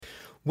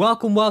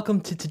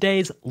Welcome to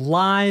today's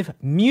live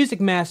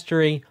music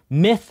mastery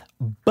myth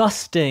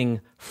busting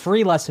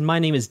free lesson. My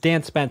name is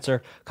Dan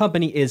Spencer.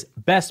 Company is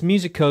Best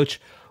Music Coach.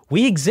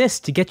 We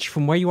exist to get you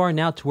from where you are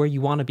now to where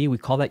you want to be. We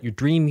call that your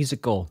dream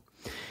music goal.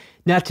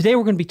 Now, today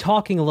we're going to be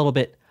talking a little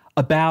bit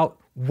about,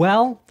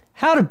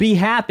 how to be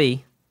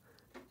happy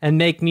and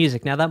make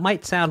music. Now, that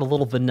might sound a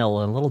little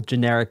vanilla, a little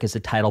generic as a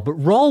title, but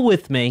roll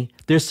with me.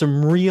 There's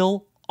some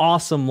real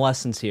awesome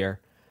lessons here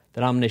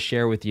that I'm going to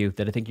share with you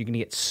that I think you're going to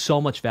get so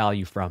much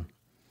value from.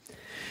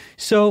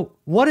 So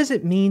what does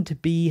it mean to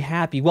be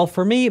happy? Well,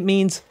 for me, it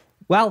means,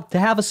 to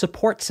have a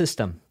support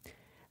system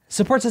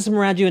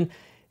around you. And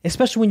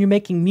especially when you're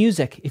making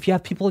music, if you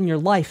have people in your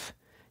life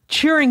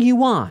cheering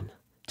you on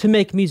to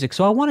make music.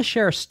 So I want to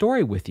share a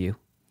story with you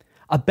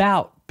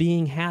about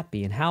being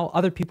happy and how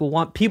other people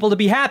want people to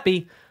be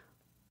happy.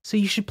 So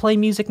you should play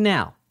music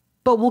now,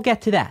 but we'll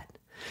get to that.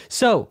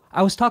 So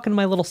I was talking to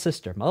my little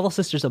sister. My little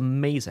sister's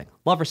amazing.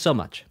 Love her so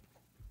much.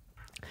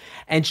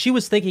 And she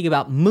was thinking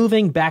about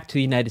moving back to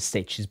the United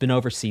States. She's been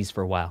overseas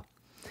for a while.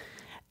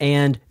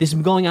 And this has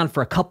been going on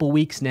for a couple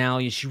weeks now.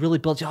 She really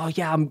built, I'm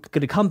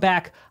going to come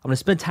back. I'm going to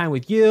spend time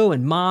with you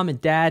and mom and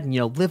dad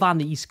and, live on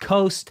the East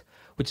Coast,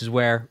 which is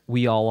where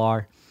we all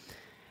are.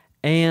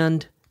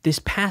 And this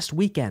past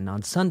weekend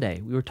on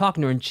Sunday, we were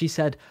talking to her and she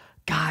said,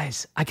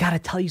 guys, I got to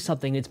tell you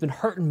something. It's been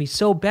hurting me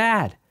so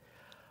bad.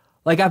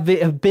 I've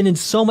been in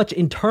so much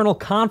internal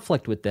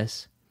conflict with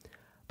this,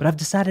 but I've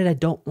decided I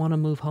don't want to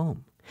move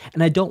home.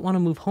 And I don't want to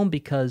move home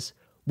because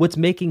what's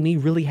making me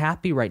really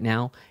happy right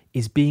now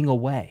is being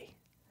away,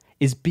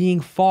 is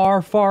being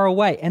far, far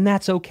away, and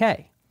that's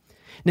okay.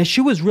 Now,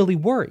 she was really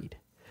worried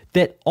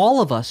that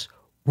all of us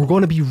were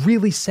going to be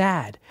really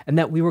sad and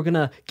that we were going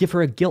to give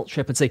her a guilt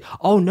trip and say,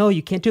 oh, no,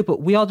 you can't do it.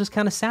 But we all just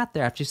kind of sat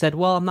there after she said,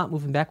 I'm not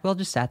moving back. We all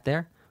just sat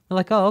there. We're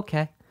like, oh,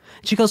 okay.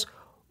 And she goes,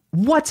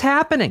 what's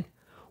happening?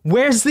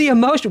 Where's the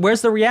emotion?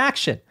 Where's the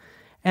reaction?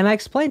 And I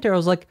explained to her, I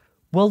was like,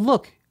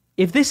 look,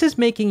 if this is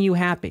making you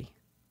happy,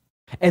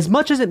 as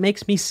much as it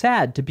makes me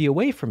sad to be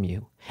away from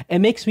you, it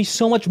makes me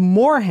so much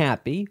more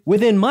happy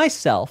within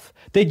myself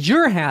that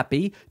you're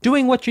happy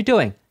doing what you're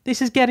doing.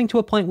 This is getting to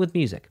a point with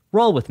music.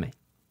 Roll with me.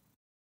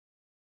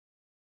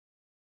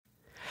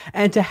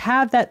 And to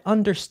have that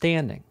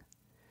understanding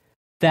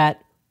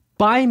that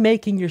by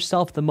making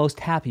yourself the most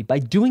happy, by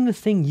doing the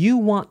thing you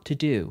want to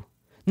do,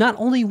 not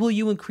only will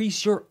you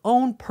increase your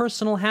own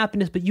personal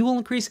happiness, but you will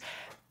increase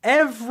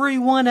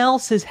everyone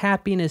else's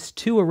happiness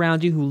too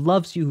around you who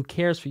loves you, who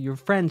cares for your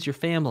friends, your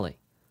family.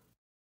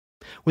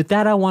 With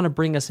that, I want to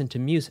bring us into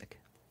music.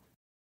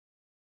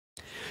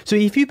 So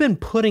if you've been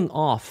putting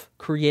off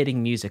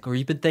creating music, or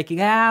you've been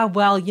thinking,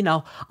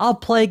 I'll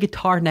play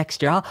guitar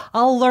next year.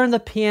 I'll learn the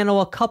piano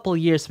a couple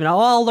years from now.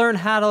 I'll learn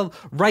how to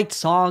write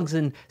songs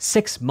in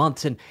 6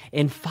 months and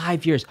in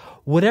 5 years.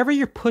 Whatever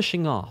you're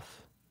pushing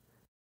off,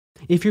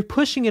 if you're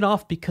pushing it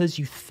off because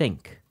you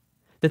think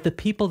that the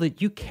people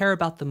that you care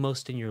about the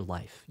most in your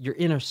life, your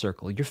inner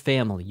circle, your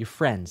family, your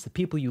friends, the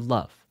people you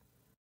love,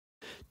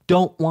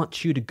 don't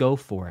want you to go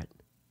for it,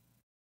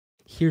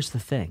 here's the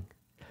thing.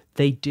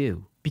 They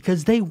do,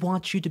 because they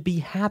want you to be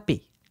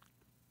happy.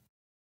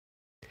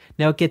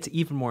 Now it gets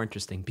even more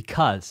interesting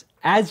because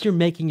as you're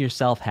making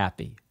yourself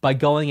happy by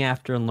going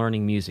after and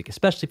learning music,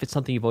 especially if it's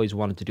something you've always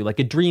wanted to do, like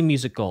a dream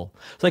music goal.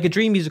 It's like a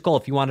dream music goal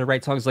if you want to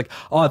write songs like,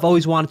 I've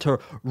always wanted to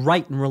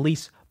write and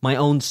release my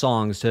own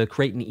songs to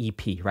create an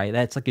EP, right?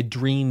 That's like a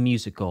dream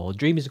music goal. A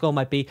dream music goal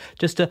might be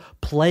just to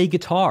play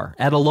guitar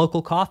at a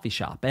local coffee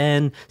shop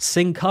and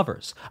sing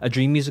covers. A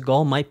dream music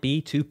goal might be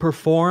to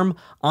perform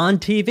on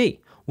TV,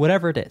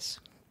 whatever it is.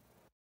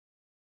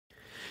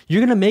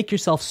 You're going to make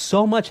yourself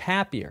so much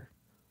happier.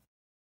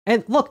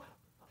 And look,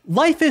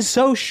 life is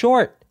so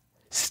short.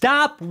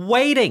 Stop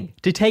waiting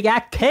to take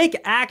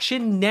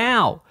action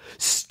now.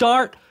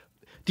 Start.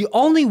 The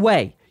only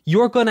way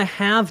you're going to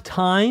have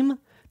time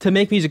to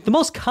make music. The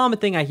most common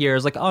thing I hear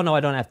is like, oh no,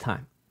 I don't have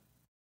time.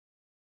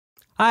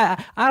 I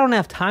don't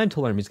have time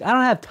to learn music. I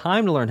don't have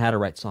time to learn how to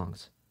write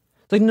songs.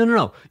 It's like,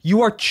 no.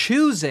 You are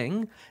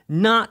choosing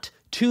not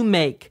to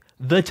make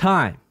the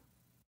time.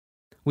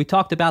 We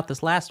talked about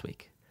this last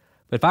week.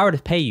 But if I were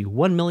to pay you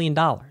 $1 million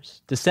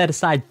to set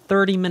aside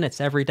 30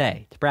 minutes every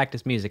day to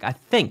practice music, I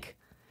think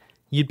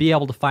you'd be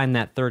able to find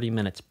that 30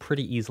 minutes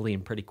pretty easily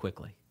and pretty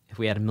quickly if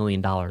we had $1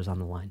 million on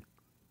the line.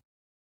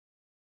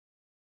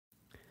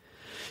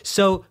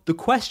 So the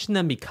question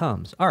then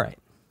becomes, all right,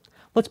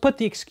 let's put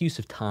the excuse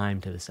of time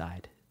to the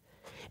side.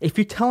 If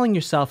you're telling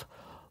yourself,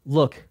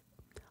 look,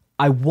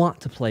 I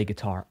want to play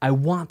guitar, I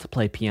want to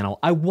play piano,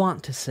 I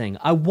want to sing,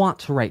 I want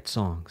to write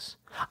songs,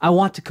 I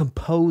want to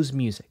compose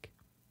music,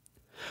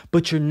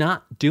 but you're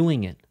not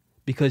doing it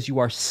because you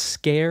are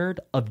scared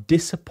of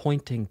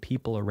disappointing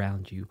people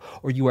around you,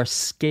 or you are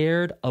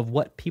scared of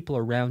what people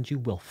around you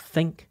will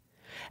think,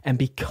 and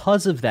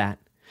because of that,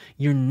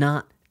 you're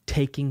not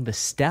taking the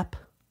step.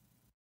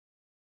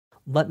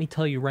 Let me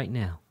tell you right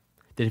now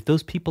that if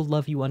those people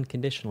love you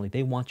unconditionally,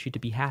 they want you to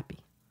be happy.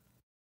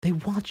 They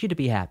want you to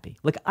be happy.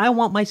 Like, I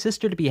want my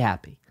sister to be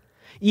happy.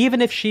 Even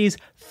if she's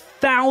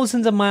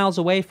thousands of miles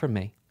away from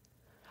me,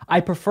 I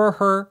prefer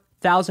her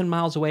 1,000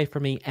 miles away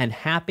from me and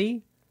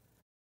happy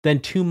than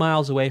 2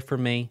 miles away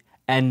from me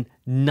and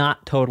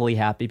not totally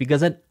happy,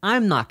 because then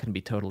I'm not going to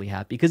be totally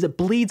happy, because it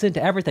bleeds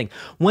into everything.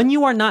 When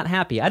you are not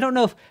happy, I don't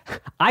know if,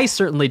 I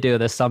certainly do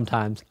this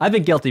sometimes. I've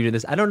been guilty of doing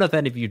this. I don't know if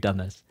any of you have done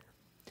this.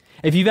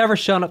 If you've ever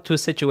shown up to a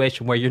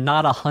situation where you're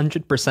not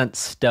 100%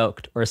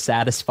 stoked or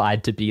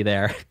satisfied to be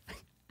there,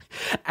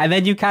 and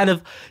then you kind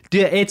of,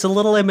 it's a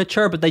little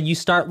immature, but then you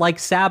start like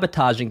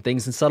sabotaging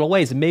things in subtle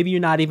ways, and maybe you're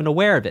not even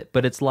aware of it.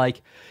 But it's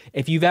like,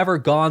 if you've ever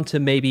gone to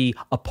maybe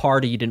a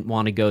party you didn't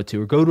want to go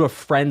to, or go to a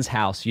friend's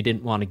house you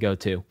didn't want to go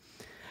to,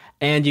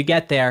 and you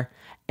get there,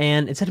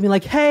 and instead of being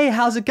like, hey,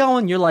 how's it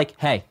going? You're like,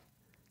 hey,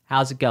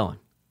 how's it going?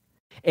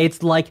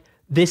 It's like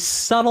this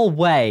subtle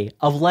way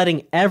of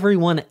letting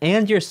everyone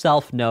and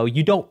yourself know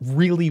you don't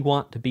really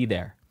want to be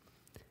there.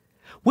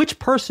 Which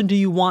person do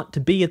you want to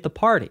be at the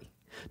party?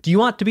 Do you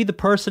want to be the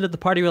person at the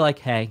party where you're like,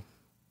 hey,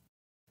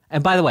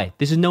 and by the way,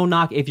 this is no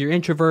knock. If you're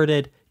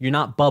introverted, you're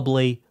not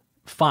bubbly,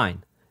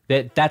 fine.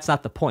 That's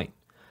not the point.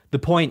 The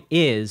point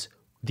is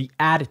the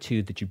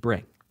attitude that you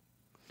bring,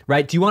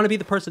 right? Do you want to be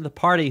the person at the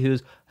party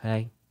who's,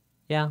 hey,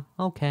 yeah,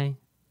 okay,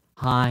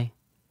 hi,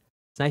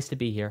 it's nice to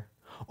be here?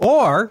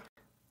 Or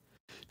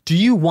do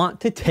you want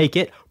to take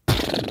it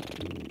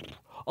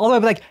all the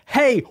way, like,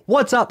 hey,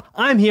 what's up?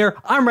 I'm here.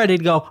 I'm ready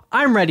to go.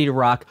 I'm ready to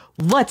rock.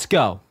 Let's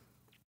go.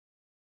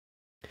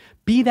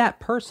 Be that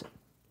person.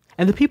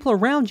 And the people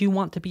around you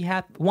want you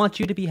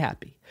to be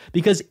happy.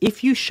 Because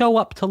if you show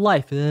up to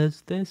life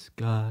as this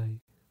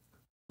guy,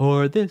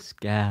 or this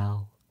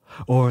gal,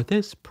 or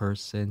this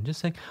person,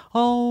 just saying,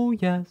 oh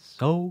yes,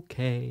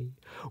 okay,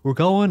 we're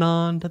going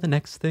on to the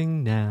next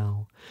thing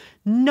now.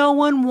 No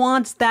one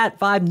wants that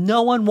vibe.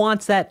 No one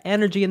wants that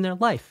energy in their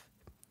life.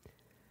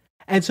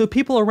 And so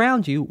people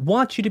around you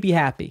want you to be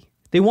happy.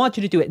 They want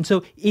you to do it. And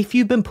so if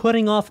you've been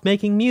putting off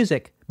making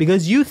music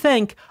because you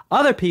think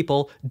other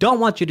people don't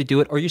want you to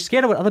do it, or you're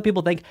scared of what other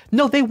people think,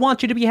 no, they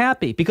want you to be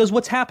happy. Because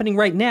what's happening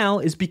right now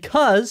is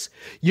because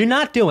you're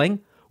not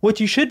doing what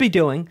you should be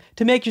doing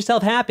to make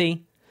yourself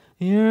happy,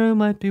 you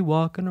might be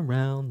walking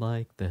around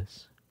like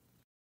this.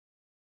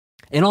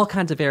 In all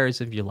kinds of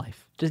areas of your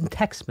life, just in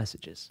text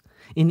messages,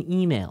 in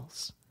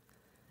emails,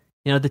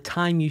 the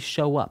time you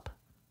show up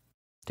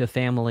to a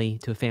family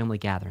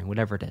gathering,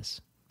 whatever it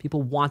is.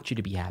 People want you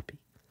to be happy.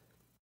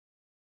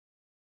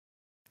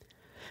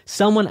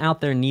 Someone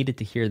out there needed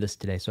to hear this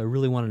today, so I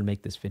really wanted to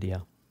make this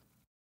video.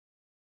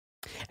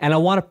 And I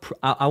want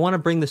to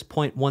bring this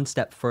point one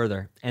step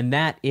further, and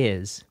that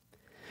is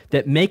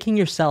that making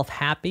yourself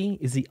happy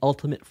is the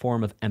ultimate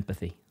form of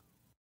empathy.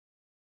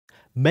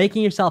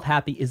 Making yourself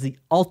happy is the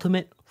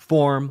ultimate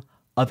form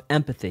of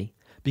empathy,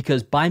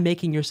 because by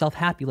making yourself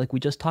happy, like we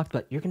just talked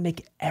about, you're going to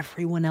make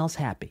everyone else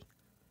happy.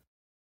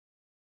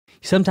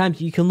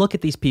 Sometimes you can look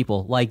at these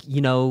people like,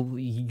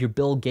 your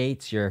Bill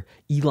Gates, your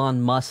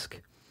Elon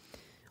Musk,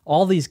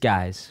 all these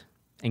guys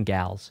and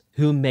gals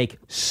who make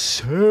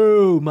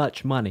so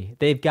much money.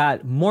 They've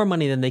got more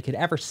money than they could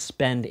ever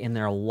spend in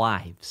their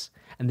lives,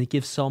 and they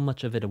give so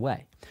much of it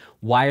away.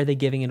 Why are they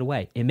giving it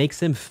away? It makes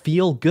them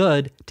feel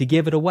good to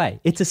give it away.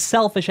 It's a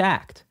selfish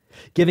act,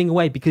 giving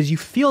away, because you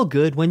feel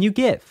good when you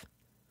give.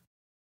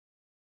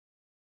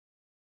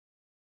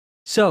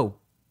 So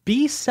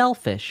be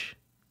selfish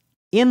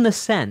in the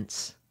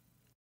sense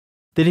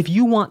that if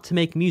you want to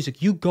make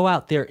music, you go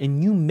out there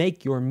and you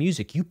make your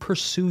music. You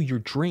pursue your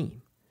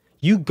dream.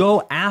 You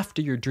go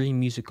after your dream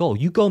music goal.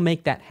 You go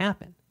make that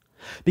happen.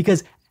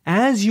 Because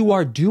as you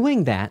are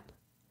doing that,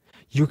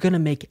 you're going to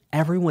make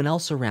everyone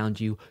else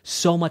around you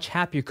so much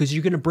happier, because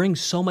you're going to bring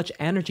so much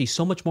energy,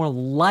 so much more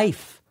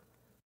life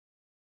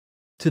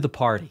to the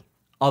party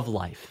of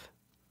life,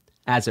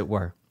 as it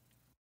were.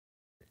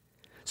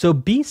 So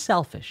be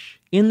selfish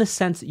in the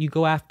sense that you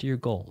go after your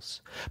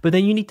goals. But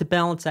then you need to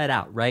balance that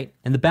out, right?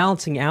 And the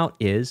balancing out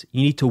is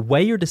you need to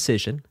weigh your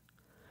decision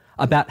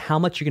about how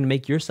much you're going to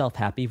make yourself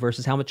happy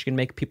versus how much you're going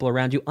to make people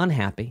around you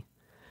unhappy.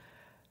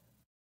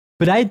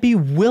 But I'd be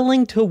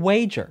willing to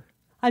wager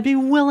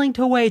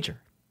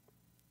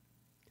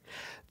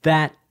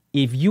that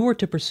if you were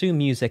to pursue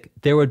music,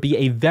 there would be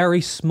a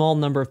very small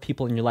number of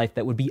people in your life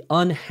that would be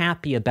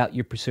unhappy about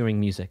you pursuing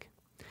music.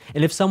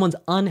 And if someone's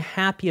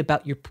unhappy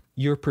about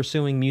your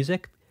pursuing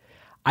music,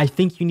 I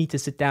think you need to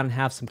sit down and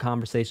have some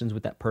conversations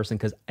with that person,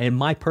 because in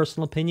my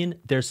personal opinion,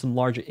 there's some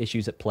larger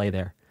issues at play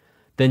there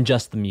than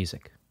just the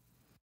music,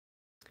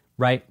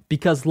 right?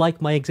 Because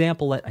like my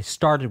example that I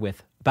started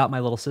with about my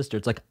little sister,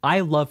 it's like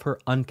I love her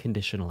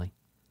unconditionally.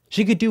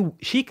 She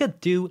could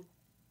do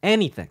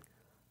anything.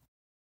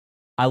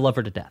 I love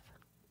her to death.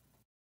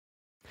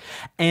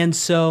 And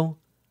so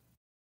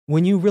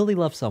when you really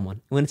love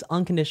someone, when it's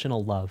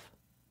unconditional love,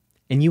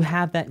 and you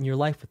have that in your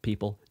life with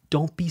people,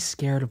 don't be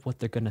scared of what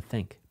they're going to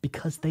think,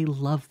 because they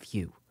love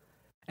you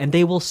and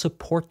they will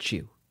support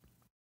you.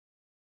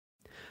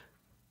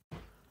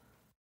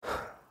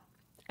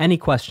 Any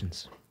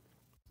questions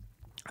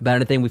about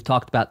anything we've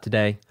talked about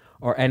today,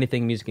 or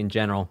anything music in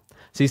general?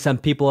 See some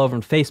people over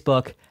on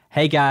Facebook.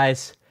 Hey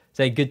guys,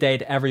 say good day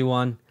to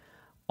everyone.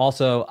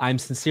 Also, I'm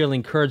sincerely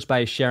encouraged by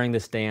you sharing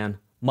this, Dan.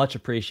 Much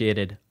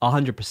appreciated.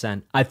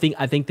 100%. I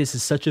think this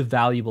is such a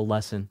valuable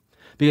lesson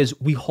because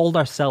we hold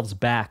ourselves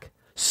back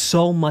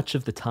so much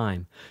of the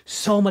time.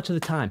 So much of the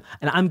time.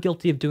 And I'm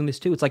guilty of doing this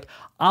too. It's like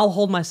I'll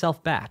hold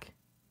myself back.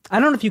 I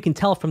don't know if you can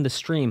tell from the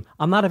stream,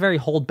 I'm not a very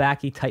hold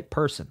backy type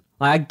person.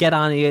 Like I get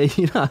on,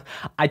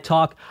 I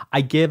talk, I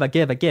give.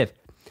 But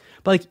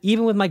like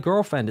even with my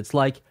girlfriend, it's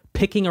like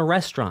picking a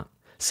restaurant.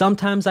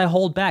 Sometimes I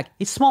hold back.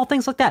 It's small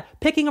things like that.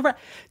 Do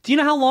you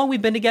know how long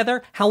we've been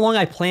together? How long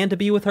I plan to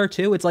be with her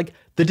too? It's like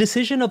the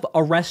decision of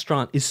a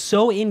restaurant is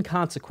so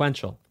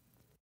inconsequential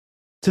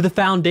to the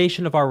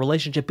foundation of our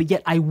relationship, but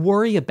yet I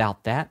worry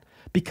about that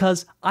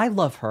because I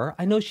love her.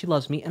 I know she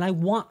loves me, and I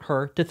want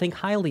her to think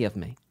highly of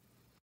me.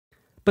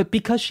 But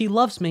because she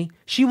loves me,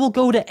 she will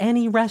go to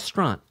any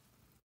restaurant.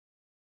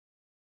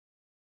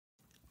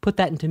 Put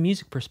that into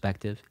music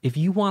perspective. If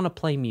you want to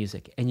play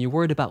music and you're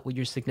worried about what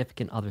your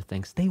significant other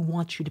thinks, they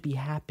want you to be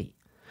happy.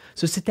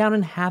 So sit down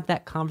and have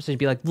that conversation.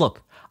 Be like,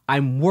 look,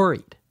 I'm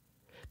worried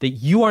that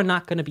you are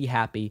not going to be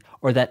happy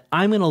or that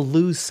I'm going to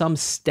lose some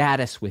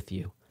status with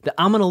you, that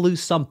I'm going to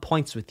lose some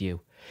points with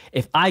you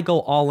if I go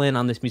all in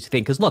on this music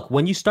thing. Because look,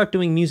 when you start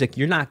doing music,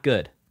 you're not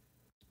good.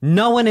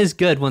 No one is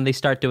good when they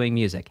start doing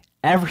music.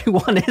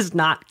 Everyone is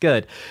not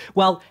good.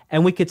 Well,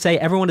 and we could say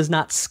everyone is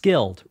not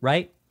skilled,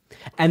 right?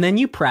 And then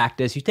you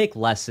practice, you take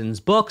lessons,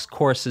 books,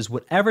 courses,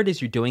 whatever it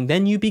is you're doing,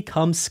 then you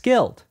become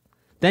skilled.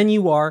 Then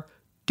you are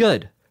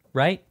good,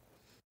 right?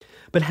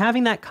 But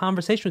having that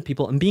conversation with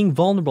people and being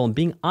vulnerable and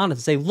being honest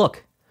and say,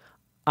 look,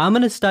 I'm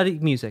going to study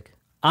music.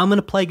 I'm going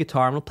to play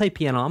guitar. I'm going to play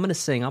piano. I'm going to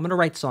sing. I'm going to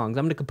write songs.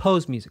 I'm going to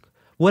compose music,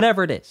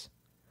 whatever it is.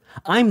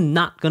 I'm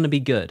not going to be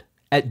good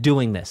at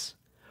doing this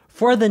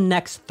for the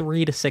next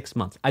 3 to 6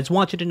 months. I just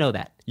want you to know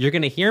that. You're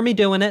going to hear me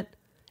doing it.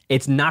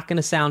 It's not going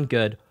to sound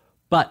good,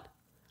 but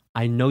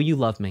I know you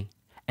love me,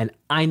 and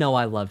I know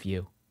I love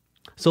you.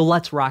 So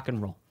let's rock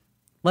and roll.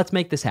 Let's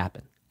make this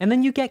happen. And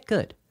then you get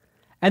good.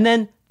 And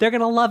then they're going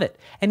to love it.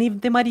 And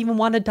even, they might even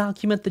want to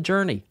document the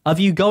journey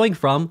of you going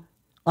from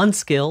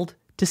unskilled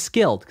to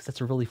skilled, because that's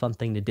a really fun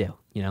thing to do.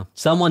 You know,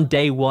 someone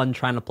day 1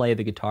 trying to play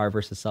the guitar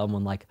versus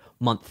someone like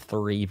month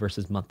 3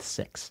 versus month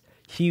 6.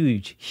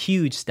 Huge,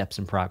 huge steps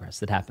in progress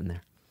that happen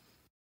there.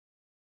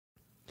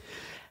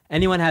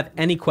 Anyone have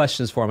any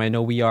questions for me? I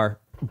know we are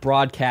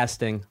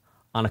broadcasting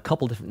on a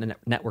couple different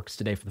networks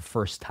today for the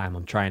first time.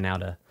 I'm trying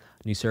out a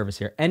new service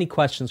here. Any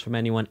questions from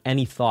anyone?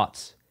 Any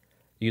thoughts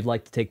you'd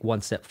like to take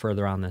one step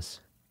further on this?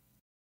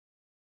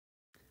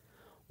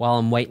 While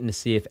I'm waiting to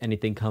see if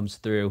anything comes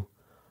through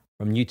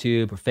from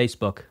YouTube or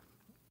Facebook,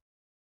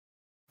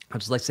 I'd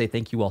just like to say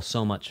thank you all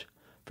so much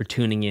for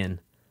tuning in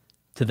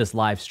to this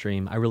live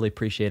stream. I really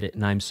appreciate it,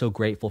 and I'm so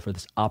grateful for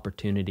this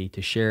opportunity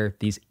to share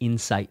these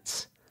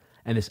insights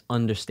and this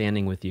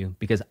understanding with you,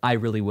 because I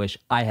really wish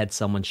I had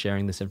someone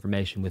sharing this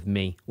information with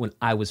me when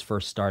I was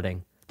first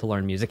starting to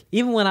learn music.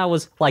 Even when I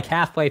was like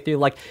halfway through,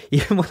 like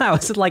even when I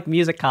was in like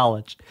music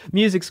college,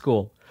 music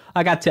school.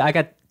 I got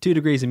 2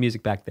 degrees in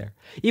music back there.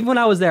 Even when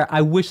I was there,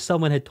 I wish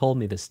someone had told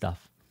me this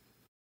stuff.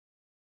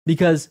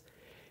 Because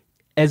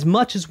as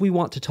much as we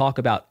want to talk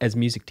about as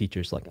music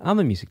teachers, like I'm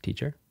a music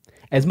teacher,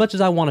 as much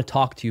as I want to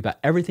talk to you about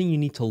everything you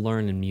need to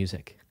learn in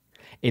music,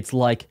 it's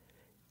like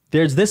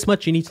there's this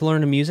much you need to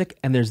learn in music,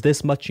 and there's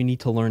this much you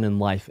need to learn in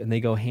life, and they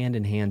go hand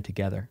in hand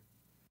together.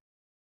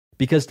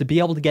 Because to be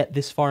able to get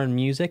this far in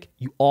music,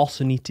 you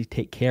also need to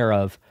take care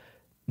of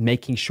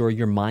making sure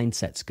your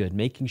mindset's good,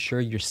 making sure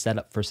you're set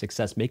up for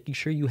success, making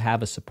sure you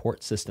have a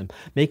support system,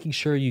 making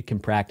sure you can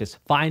practice,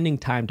 finding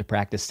time to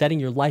practice, setting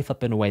your life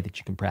up in a way that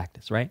you can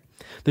practice, right?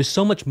 There's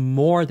so much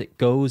more that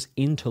goes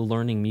into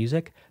learning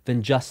music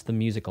than just the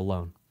music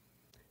alone.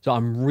 So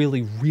I'm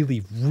really,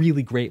 really,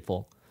 really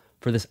grateful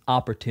for this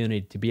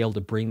opportunity to be able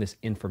to bring this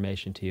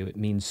information to you. It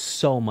means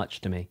so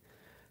much to me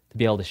to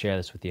be able to share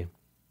this with you.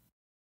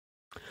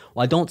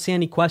 Well, I don't see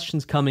any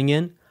questions coming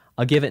in.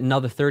 I'll give it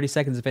another 30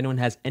 seconds if anyone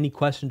has any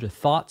questions or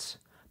thoughts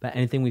about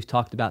anything we've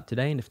talked about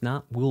today. And if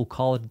not, we'll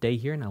call it a day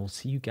here, and I will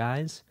see you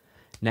guys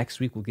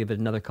next week. We'll give it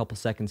another couple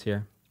seconds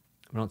here.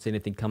 I don't see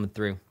anything coming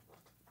through.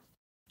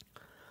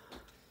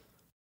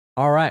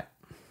 All right.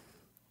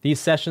 These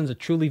sessions are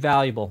truly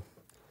valuable.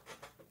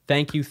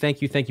 Thank you,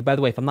 thank you, thank you. By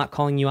the way, if I'm not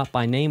calling you out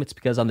by name, it's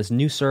because on this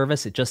new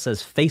service, it just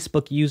says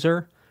Facebook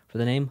user for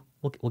the name.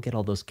 We'll get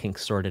all those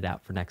kinks sorted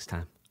out for next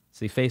time.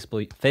 See,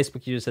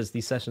 Facebook user says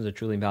these sessions are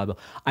truly invaluable.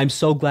 I'm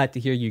so glad to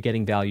hear you're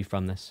getting value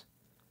from this.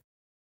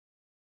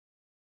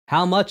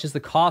 How much is the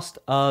cost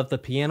of the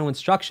piano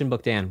instruction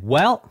book, Dan?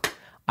 Well,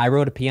 I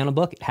wrote a piano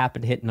book. It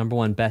happened to hit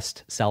 #1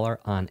 bestseller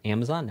on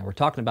Amazon. Now we're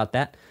talking about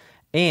that.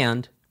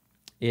 And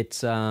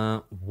it's,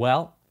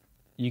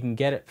 you can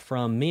get it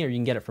from me or you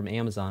can get it from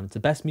Amazon. It's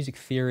the best music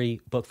theory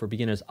book for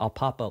beginners. I'll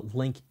pop a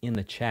link in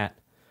the chat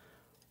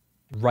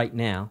right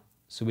now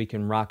so we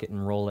can rock it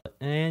and roll it.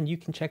 And you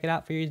can check it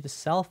out for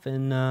yourself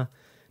and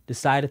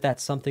decide if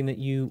that's something that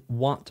you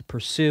want to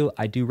pursue.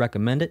 I do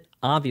recommend it,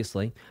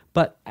 obviously.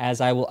 But as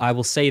I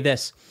will say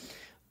this,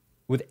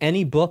 with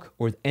any book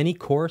or with any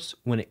course,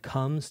 when it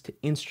comes to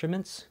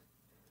instruments,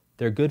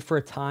 They're good for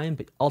a time,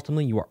 but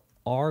ultimately you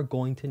are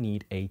going to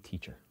need a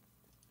teacher.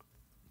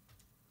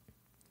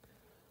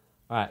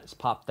 All right, let's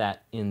pop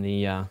that in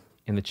the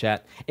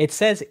chat. It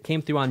says it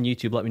came through on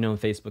YouTube. Let me know on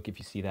Facebook if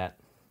you see that.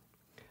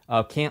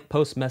 Can't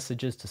post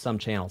messages to some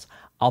channels.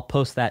 I'll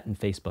post that in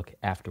Facebook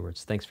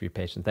afterwards. Thanks for your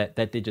patience.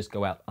 That did just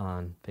go out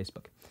on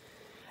Facebook.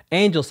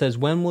 Angel says,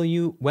 when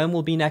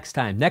will be next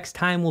time? Next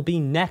time will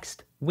be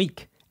next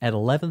week at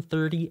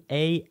 11:30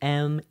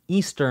 a.m.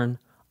 Eastern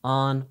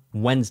on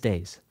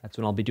Wednesdays. That's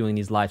when I'll be doing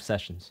these live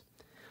sessions.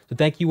 So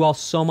thank you all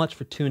so much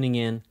for tuning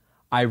in.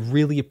 I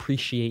really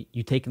appreciate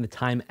you taking the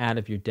time out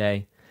of your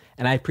day.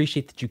 And I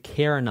appreciate that you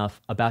care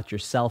enough about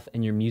yourself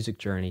and your music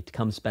journey to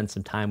come spend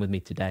some time with me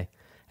today.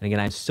 And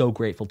again, I'm so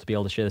grateful to be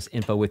able to share this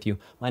info with you.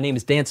 My name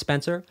is Dan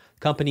Spencer. The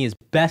company is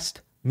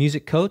Best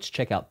Music Coach.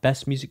 Check out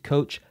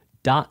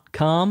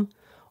bestmusiccoach.com.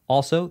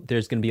 Also,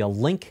 there's going to be a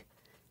link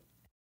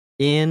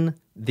in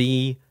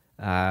the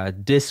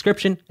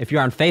description if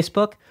you're on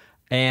Facebook.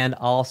 And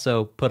I'll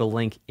also put a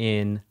link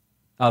in,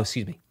 I'm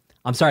sorry,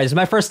 this is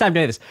my first time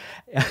doing this.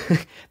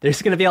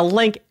 There's going to be a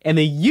link in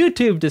the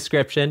YouTube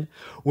description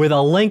with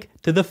a link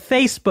to the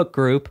Facebook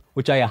group,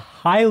 which I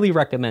highly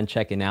recommend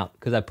checking out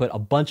because I put a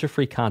bunch of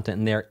free content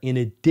in there in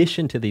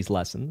addition to these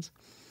lessons.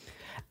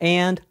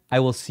 And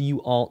I will see you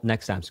all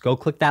next time. So go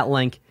click that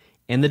link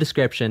in the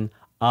description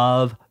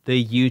of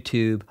the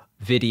YouTube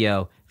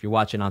video if you're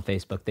watching on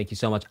Facebook. Thank you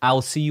so much. I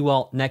will see you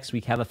all next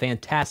week. Have a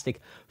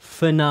fantastic,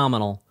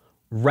 phenomenal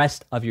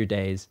rest of your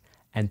days.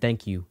 And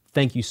thank you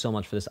so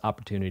much for this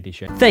opportunity to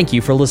share. Thank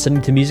you for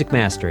listening to Music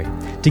Mastery.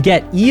 To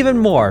get even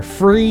more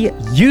free,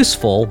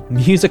 useful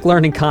music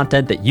learning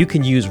content that you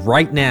can use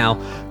right now,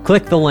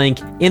 click the link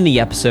in the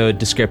episode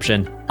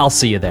description. I'll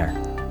see you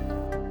there.